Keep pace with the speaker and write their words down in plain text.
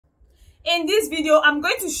In this video, I'm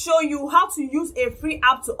going to show you how to use a free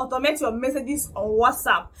app to automate your messages on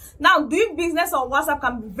WhatsApp. Now, doing business on WhatsApp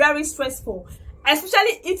can be very stressful,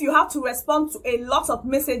 especially if you have to respond to a lot of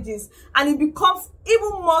messages, and it becomes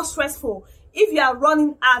even more stressful if you are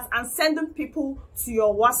running ads and sending people to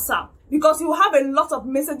your WhatsApp, because you have a lot of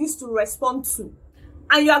messages to respond to,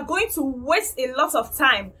 and you are going to waste a lot of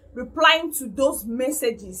time replying to those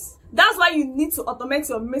messages. That's why you need to automate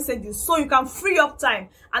your messages so you can free up time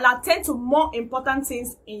and attend to more important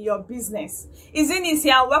things in your business. Izin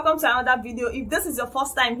here. Welcome to another video. If this is your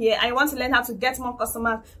first time here and you want to learn how to get more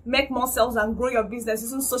customers, make more sales, and grow your business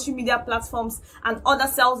using social media platforms and other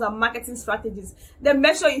sales and marketing strategies, then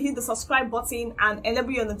make sure you hit the subscribe button and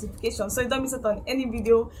enable your notifications so you don't miss out on any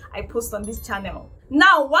video I post on this channel.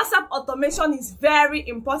 Now, WhatsApp automation is very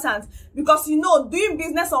important because doing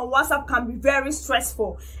business on WhatsApp can be very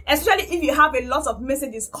stressful, especially if you have a lot of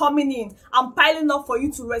messages coming in and piling up for you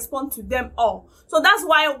to respond to them all. So that's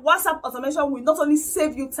why WhatsApp automation will not only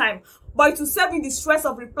save you time, but it will save you the stress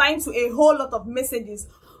of replying to a whole lot of messages.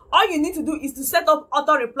 All you need to do is to set up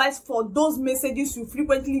auto replies for those messages you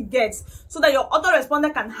frequently get so that your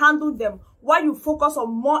autoresponder can handle them while you focus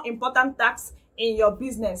on more important tasks in your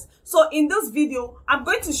business. So in this video, I'm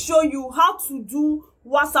going to show you how to do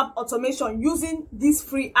WhatsApp automation using this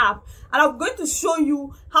free app, and I'm going to show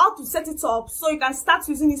you how to set it up so you can start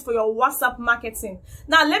using it for your WhatsApp marketing.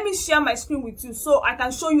 Now let me share my screen with you so I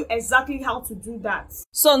can show you exactly how to do that.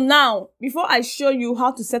 So now, before I show you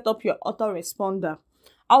how to set up your autoresponder,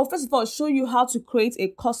 I'll first of all show you how to create a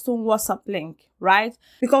custom WhatsApp link, right?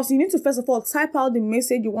 Because you need to first of all type out the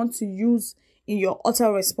message you want to use in your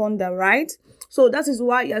autoresponder, right? So that is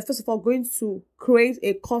why you're first of all going to create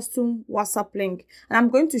a custom WhatsApp link, and I'm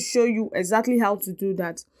going to show you exactly how to do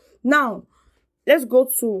that. Now, let's go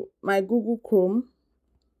to my Google Chrome.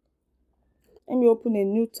 Let me open a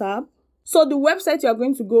new tab. So the website you're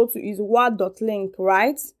going to go to is wa.link,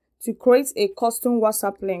 right? To create a custom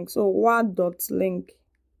WhatsApp link. So wa.link.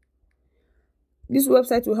 This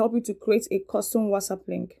website will help you to create a custom WhatsApp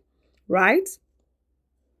link, right?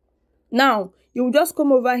 Now, you will just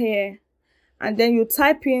come over here and then you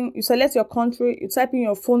select your country, you type in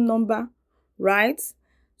your phone number, right?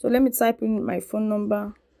 So let me type in my phone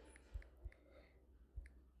number.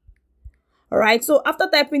 All right, so after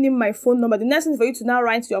typing in my phone number, the next thing is for you to now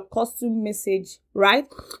write your custom message, right?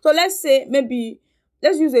 So let's say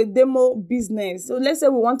let's use a demo business. So let's say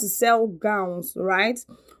we want to sell gowns, right?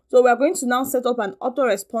 So we're going to now set up an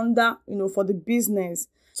autoresponder, for the business.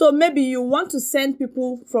 So maybe you want to send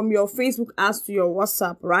people from your Facebook ads to your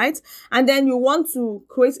WhatsApp, right? And then you want to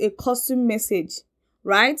create a custom message,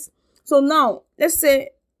 right? So now, let's say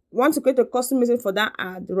you want to create a custom message for that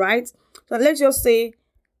ad, right? So let's just say,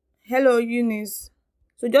 hello, Eunice.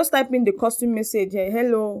 So just type in the custom message here.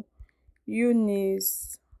 Hello,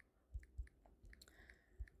 Eunice.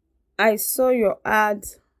 I saw your ad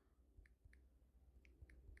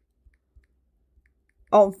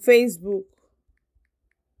on Facebook,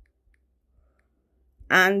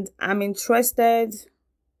 and I'm interested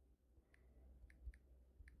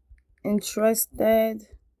in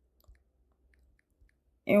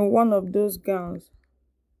one of those gowns.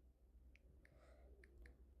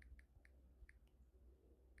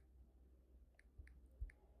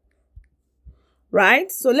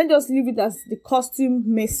 Right? So let's just leave it as the custom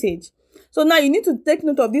message. So now you need to take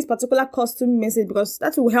note of this particular custom message because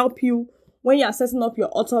that will help you when you are setting up your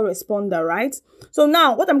autoresponder, right? So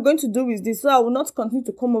now what I'm going to do is this. So I will not continue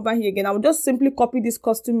to come over here again. I will just simply copy this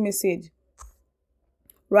custom message,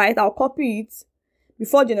 right? I'll copy it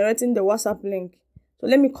before generating the WhatsApp link. So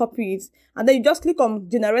let me copy it, and then you just click on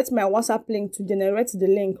generate my WhatsApp link to generate the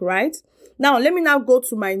link, right? Now let me now go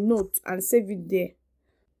to my note and save it there.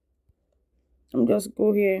 Let me just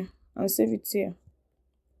go here and save it here.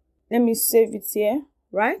 Let me save it here,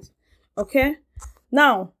 right? Okay.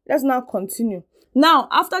 Now, let's now continue. Now,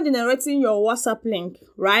 after generating your WhatsApp link,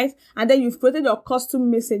 right? And then you've created your custom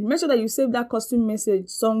message. Make sure that you save that custom message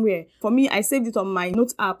somewhere. For me, I saved it on my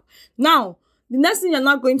note app. Now, the next thing you're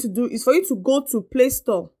not going to do is for you to go to Play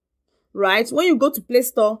Store, right? When you go to Play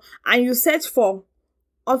Store and you search for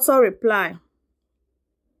auto reply.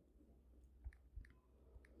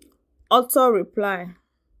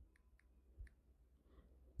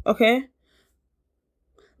 Okay.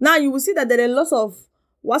 Now you will see that there are lots of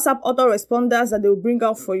WhatsApp autoresponders that they will bring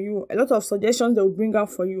out for you. A lot of suggestions they will bring out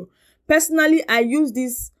for you. Personally, I use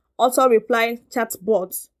this auto reply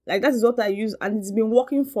chatbot. Like that is what I use, and it's been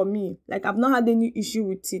working for me. Like I've not had any issue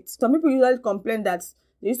with it. Some people usually complain that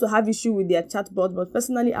they used to have issue with their chatbot, but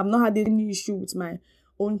personally, I've not had any issue with my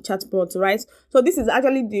own chatbot, right? So this is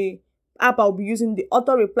actually app I'll be using, the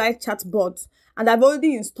auto reply chatbot, and I've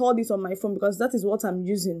already installed it on my phone because that is what I'm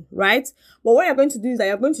using, right? But what you're going to do is that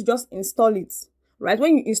you're going to just install it, right?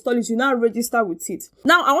 When you install it, you now register with it.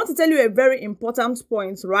 Now, I want to tell you a very important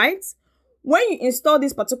point, right? When you install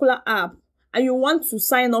this particular app and you want to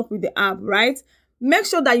sign up with the app, right? Make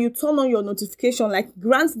sure that you turn on your notification, like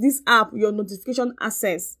grant this app your notification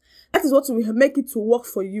access. That is what will make it to work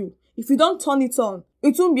for you. If you don't turn it on,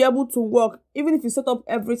 it won't be able to work even if you set up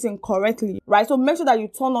everything correctly, right? So make sure that you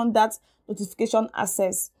turn on that notification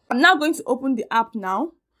access. I'm now going to open the app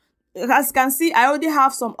now. As you can see, I already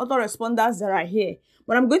have some autoresponders that are here,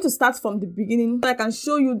 but I'm going to start from the beginning so I can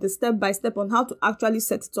show you the step-by-step on how to actually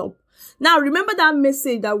set it up. Now, remember that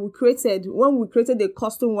message that we created when we created a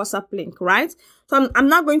custom WhatsApp link, right? So I'm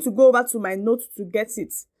now going to go over to my notes to get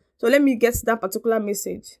it. So let me get that particular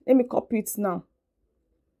message. Let me copy it now,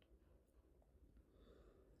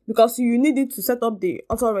 because you need it to set up the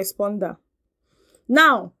autoresponder.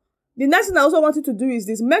 Now, the next thing I also want you to do is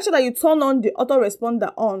this. Make sure that you turn on the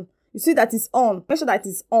autoresponder on. You see that it's on. Make sure that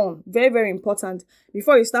it's on. Very, very important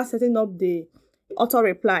before you start setting up the auto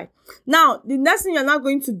reply. Now, the next thing you're now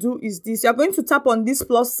going to do is this. You're going to tap on this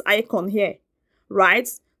plus icon here, right?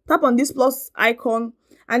 Tap on this plus icon,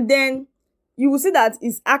 and then you will see that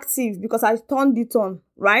it's active because I turned it on,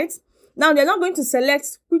 right? Now, you're not going to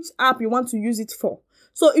select which app you want to use it for.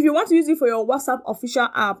 So if you want to use it for your WhatsApp official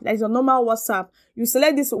app, that is your normal WhatsApp, you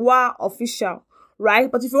select this WA official,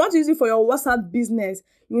 right? But if you want to use it for your WhatsApp business,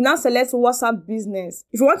 you now select WhatsApp business.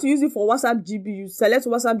 If you want to use it for WhatsApp GB, you select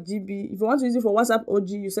WhatsApp GB. If you want to use it for WhatsApp OG,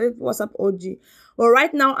 you select WhatsApp OG. But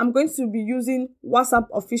right now, I'm going to be using WhatsApp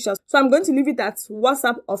official. So I'm going to leave it at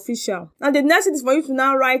WhatsApp official. Now the next thing is for you to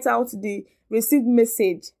now write out the received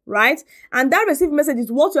message, right? And that received message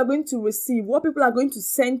is what you're going to receive, what people are going to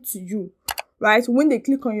send to you, right? When they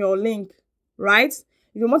click on your link, right?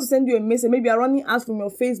 If you want to send you a message, maybe you're running ads from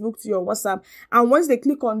your Facebook to your WhatsApp, and once they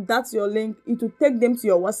click on that, your link, it will take them to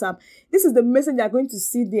your WhatsApp. This is the message they're going to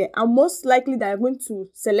see there, and most likely they're going to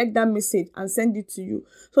select that message and send it to you.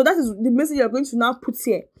 So that is the message you're going to now put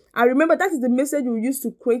here. And remember, that is the message you use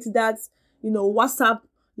to create that, WhatsApp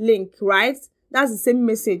link, right? That's the same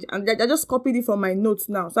message, and I just copied it from my notes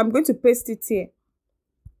now. So I'm going to paste it here.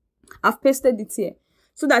 I've pasted it here,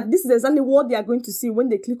 so that this is exactly what they are going to see when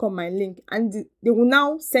they click on my link, and they will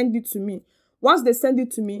now send it to me. Once they send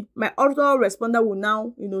it to me, my autoresponder will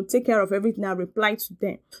now, take care of everything and reply to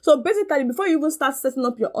them. So basically, before you even start setting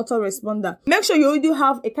up your autoresponder, make sure you already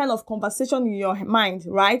have a kind of conversation in your mind,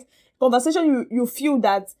 right? Conversation you feel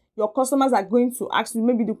that your customers are going to ask you,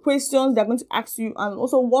 maybe the questions they're going to ask you, and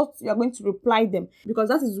also what you're going to reply them, because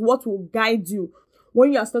that is what will guide you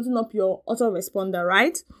when you are starting up your autoresponder,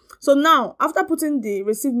 right? So now, after putting the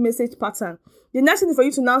received message pattern, the next thing is for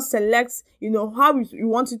you to now select, how you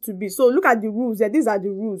want it to be. So look at the rules. Yeah, these are the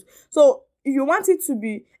rules. So if you want it to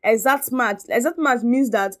be exact match means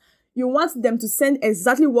that you want them to send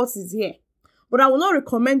exactly what is here. But I will not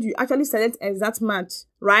recommend you actually select exact match,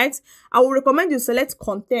 right? I will recommend you select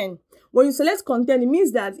content. When you select content, it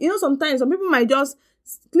means that, sometimes some people might just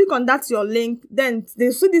click on that your link, then they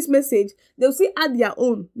see this message, they'll see add their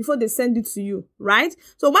own before they send it to you, right?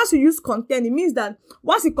 So once you use content, it means that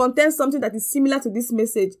once it contains something that is similar to this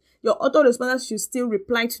message, your autoresponder should still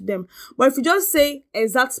reply to them. But if you just say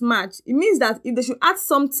exact match, it means that if they should add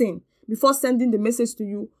something before sending the message to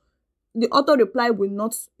you, the auto reply will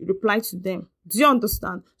not reply to them. Do you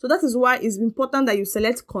understand? So that is why it's important that you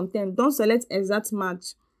select content. Don't select exact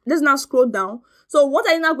match. Let's now scroll down. So what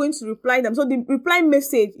are you now going to reply them? So the reply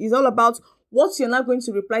message is all about what you're not going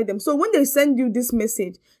to reply them. So when they send you this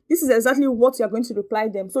message, this is exactly what you're going to reply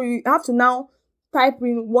them. So you have to now type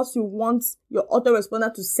in what you want your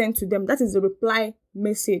autoresponder to send to them. That is the reply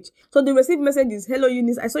message. So the received message is, hello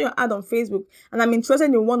Eunice, I saw your ad on Facebook and I'm interested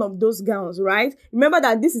in one of those gowns, right? Remember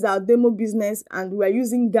that this is our demo business and we're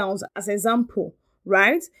using gowns as an example,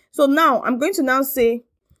 right? So now I'm going to now say,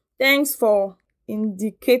 thanks for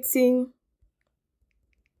indicating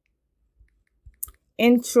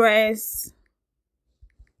interest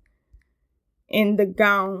in the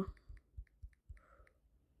gown.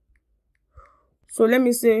 So let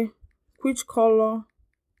me say, which color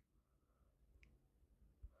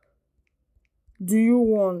do you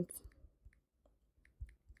want?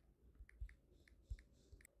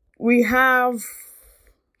 We have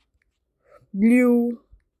blue,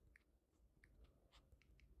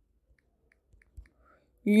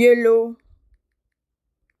 yellow,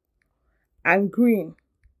 and green.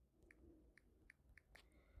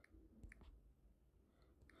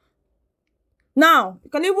 Now, you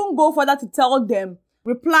can even go further to tell them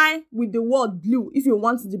Reply with the word blue if you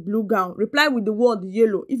want the blue gown. Reply with the word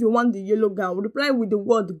yellow if you want the yellow gown. Reply with the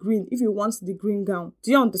word green if you want the green gown. Do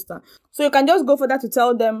you understand? So you can just go for that to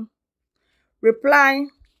tell them, reply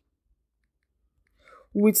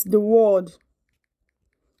with the word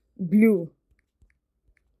blue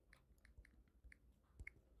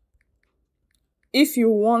if you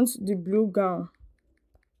want the blue gown.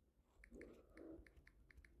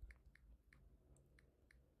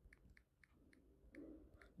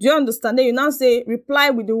 Do you understand? Then you now say, reply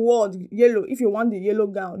with the word yellow if you want the yellow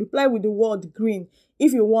gown. Reply with the word green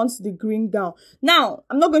if you want the green gown. Now,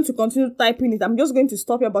 I'm not going to continue typing it. I'm just going to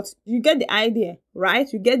stop here, but you get the idea,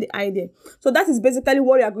 right? You get the idea. So that is basically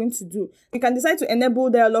what you are going to do. You can decide to enable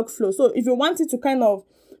dialogue flow. So if you want it to kind of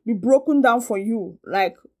be broken down for you,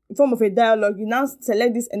 like in form of a dialogue, you now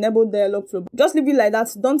select this enable dialogue flow. Just leave it like that.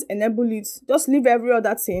 Don't enable it. Just leave every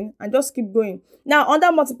other thing and just keep going. Now,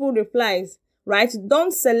 under multiple replies, right,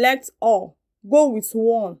 don't select all, go with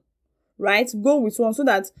one, right? Go with one, so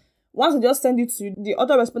that once I just send it to you, the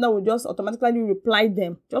autoresponder will just automatically reply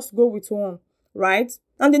them. Just go with one, right?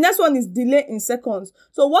 And the next one is delay in seconds.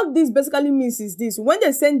 So what this basically means is this: when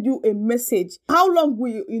they send you a message, how long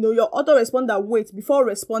will your autoresponder wait before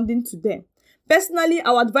responding to them? Personally,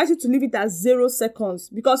 I would advise you to leave it at 0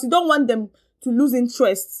 seconds, because you don't want them to lose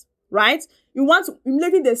interest, right? You want to,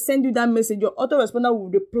 immediately they send you that message, your autoresponder will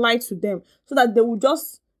reply to them, so that they will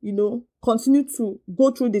just, continue to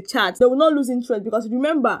go through the chat. They will not lose interest, because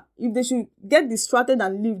remember, if they should get distracted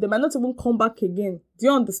and leave, they might not even come back again. Do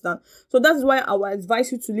you understand? So that is why I would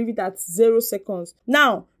advise you to leave it at 0 seconds.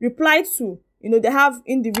 Now, reply to, they have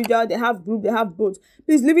individual, they have group, they have both.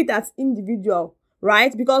 Please leave it at individual,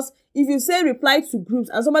 right? Because if you say reply to groups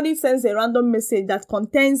and somebody sends a random message that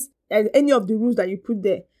contains any of the rules that you put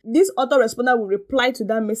there, this autoresponder will reply to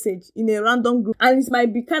that message in a random group, and it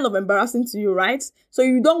might be kind of embarrassing to you, right? So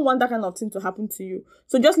you don't want that kind of thing to happen to you.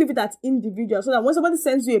 So just leave it at individual, so that when somebody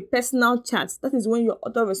sends you a personal chat, that is when your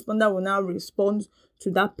autoresponder will now respond to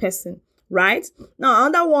that person, right? Now,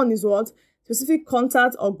 another one is what? Specific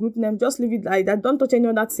contact or group name. Just leave it like that. Don't touch any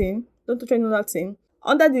other thing. Don't touch any other thing.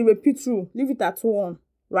 Under the repeat rule, leave it at 1,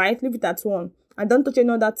 right? Leave it at 1, and don't touch any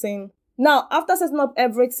other thing. Now, after setting up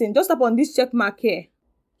everything, just tap on this check mark here.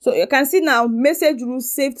 So you can see now, message rule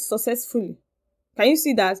saved successfully. Can you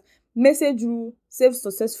see that? Message rule saved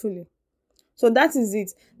successfully. So that is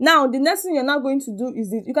it. Now, the next thing you're now going to do is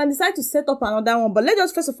this. You can decide to set up another one, but let's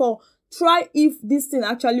just first of all try if this thing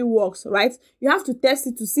actually works, right? You have to test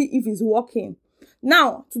it to see if it's working.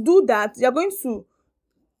 Now, to do that, you're going to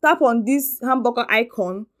tap on this hamburger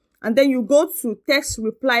icon, and then you go to text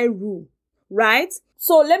reply rule, right?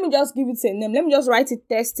 So let me just give it a name. Let me just write it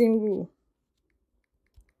testing rule,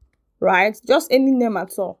 right? Just any name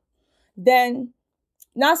at all. Then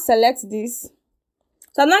now select this.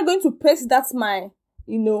 So I'm not going to paste that's my,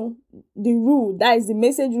 the rule. That is the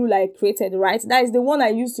message rule I created, right? That is the one I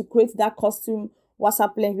used to create that custom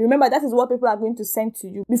WhatsApp link. Remember, that is what people are going to send to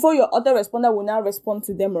you before your autoresponder will now respond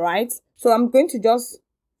to them, right? So I'm going to just,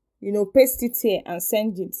 paste it here and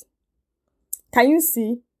send it. Can you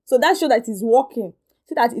see? So that shows that it's working.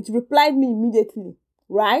 See that it replied me immediately,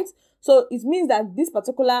 right? So it means that this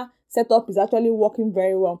particular setup is actually working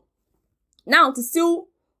very well. Now, to still,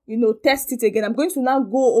 test it again, I'm going to now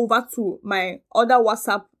go over to my other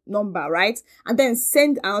WhatsApp number, right? And then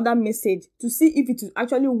send another message to see if it will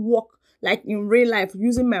actually work like in real life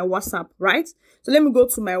using my WhatsApp, right? So let me go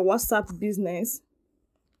to my WhatsApp business.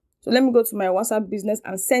 So let me go to my WhatsApp business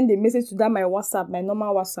and send a message to that my WhatsApp, my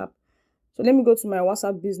normal WhatsApp. So let me go to my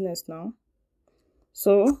WhatsApp business now.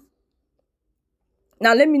 So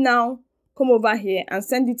now let me now come over here and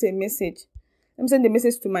send it a message. Let me send a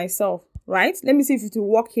message to myself, right? Let me see if it will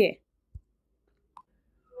work here.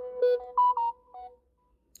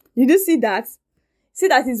 Did you see that? See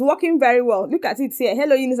that it's working very well. Look at it here.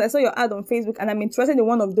 Hello, Eunice. I saw your ad on Facebook and I'm interested in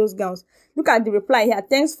one of those gowns. Look at the reply here.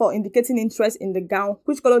 Thanks for indicating interest in the gown.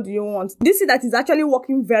 Which color do you want? Did you see that it's actually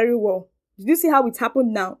working very well? Did you see how it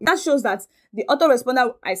happened now? That shows that the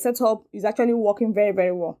autoresponder I set up is actually working very,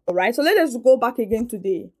 very well. Alright, so let us go back again to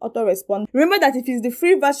the autoresponder. Remember that if it's the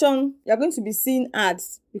free version, you're going to be seeing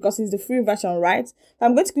ads because it's the free version, right? So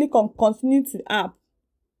I'm going to click on continue to app.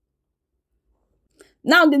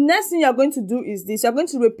 Now, the next thing you're going to do is this. You're going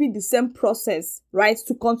to repeat the same process, right,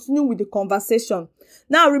 to continue with the conversation.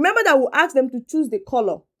 Now, remember that we'll ask them to choose the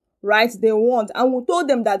color, right, they want. And we told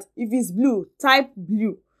them that if it's blue, type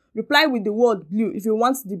blue. Reply with the word blue if you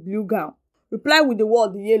want the blue gown. Reply with the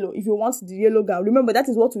word yellow if you want the yellow gown. Remember, that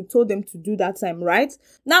is what we told them to do that time, right?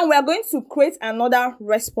 Now, we are going to create another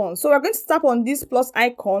response. So, we're going to tap on this plus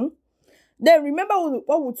icon. Then, remember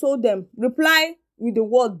what we told them. Reply with the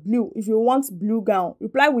word blue if you want blue gown.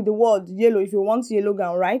 Reply with the word yellow if you want yellow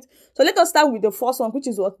gown, right? So let us start with the first one, which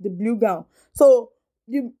is what? The blue gown. So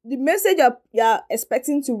the message you're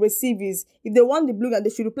expecting to receive is, if they want the blue gown, they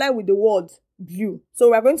should reply with the word blue. So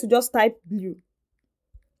we're going to just type blue,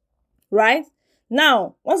 right?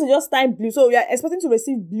 Now, once you just type blue, so we are expecting to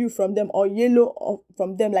receive blue from them or yellow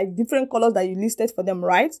from them, like different colors that you listed for them,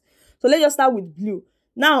 right? So let's just start with blue.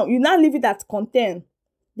 Now, you now leave it at content.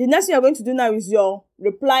 The next thing you're going to do now is your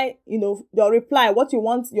reply, your reply, what you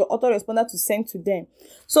want your autoresponder to send to them.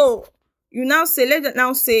 So you now say, let's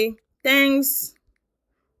now say, thanks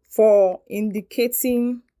for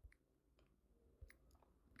indicating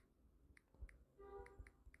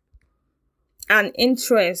an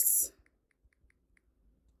interest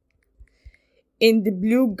in the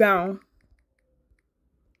blue gown.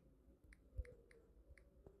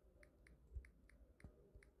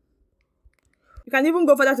 You can even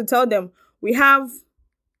go further to tell them we have,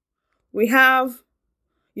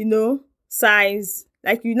 size.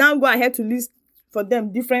 Like, you now go ahead to list for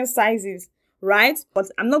them different sizes, right? But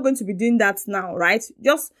I'm not going to be doing that now, right?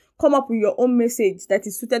 Just come up with your own message that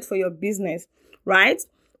is suited for your business, right?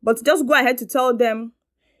 But just go ahead to tell them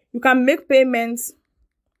you can make payments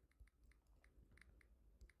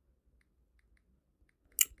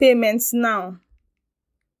now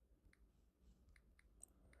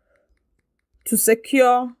to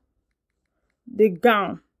secure the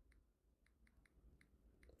gown.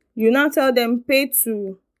 You now tell them pay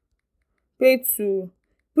to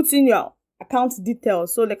put in your account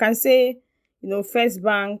details. So they can say, First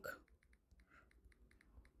Bank.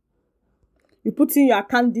 You put in your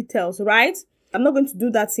account details, right? I'm not going to do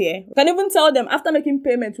that here. You can even tell them after making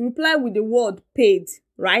payment, reply with the word paid,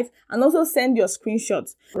 right? And also send your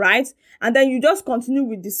screenshots, right? And then you just continue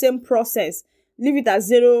with the same process. Leave it at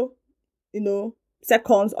 0,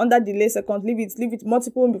 seconds, under delay seconds. Leave it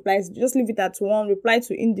multiple replies. Just leave it at 1. Reply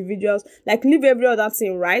to individuals. Like, leave every other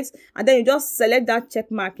thing, right? And then you just select that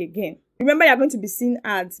check mark again. Remember, you're going to be seeing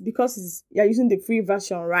ads because you're using the free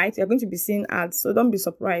version, right? You're going to be seeing ads, so don't be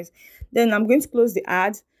surprised. Then I'm going to close the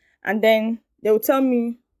ad, and then they will tell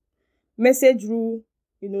me message rule,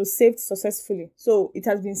 saved successfully. So it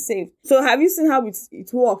has been saved. So have you seen how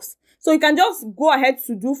it works? So you can just go ahead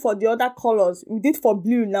to do for the other colors. We did for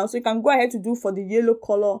blue now, so you can go ahead to do for the yellow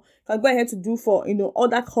color. You can go ahead to do for,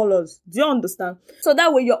 other colors. Do you understand? So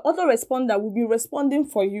that way your autoresponder will be responding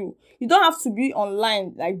for you. You don't have to be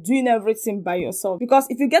online, like doing everything by yourself. Because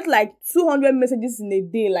if you get like 200 messages in a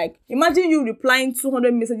day, like imagine you replying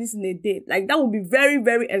 200 messages in a day, like that would be very,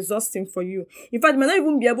 very exhausting for you. In fact, you may not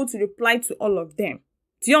even be able to reply to all of them.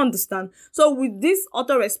 Do you understand? So with this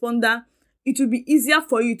autoresponder, it will be easier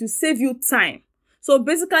for you to save you time. So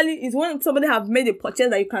basically, it's when somebody have made a purchase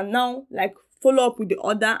that you can now like follow up with the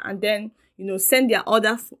order and then, send their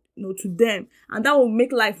order, to them. And that will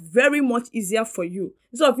make life very much easier for you,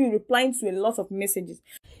 instead of you replying to a lot of messages.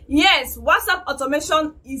 Yes, WhatsApp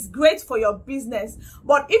automation is great for your business,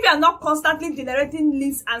 but if you are not constantly generating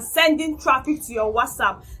leads and sending traffic to your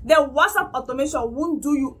WhatsApp, then WhatsApp automation won't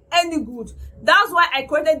do you any good. That's why I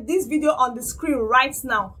created this video on the screen right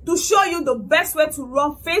now to show you the best way to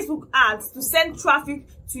run Facebook ads to send traffic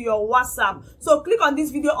to your WhatsApp. So click on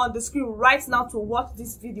this video on the screen right now to watch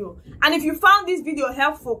this video. And if you found this video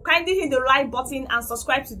helpful, kindly hit the like button and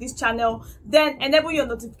subscribe to this channel. Then enable your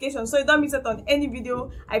notifications so you don't miss out on any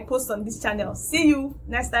video I post on this channel. See you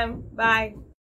next time. Bye.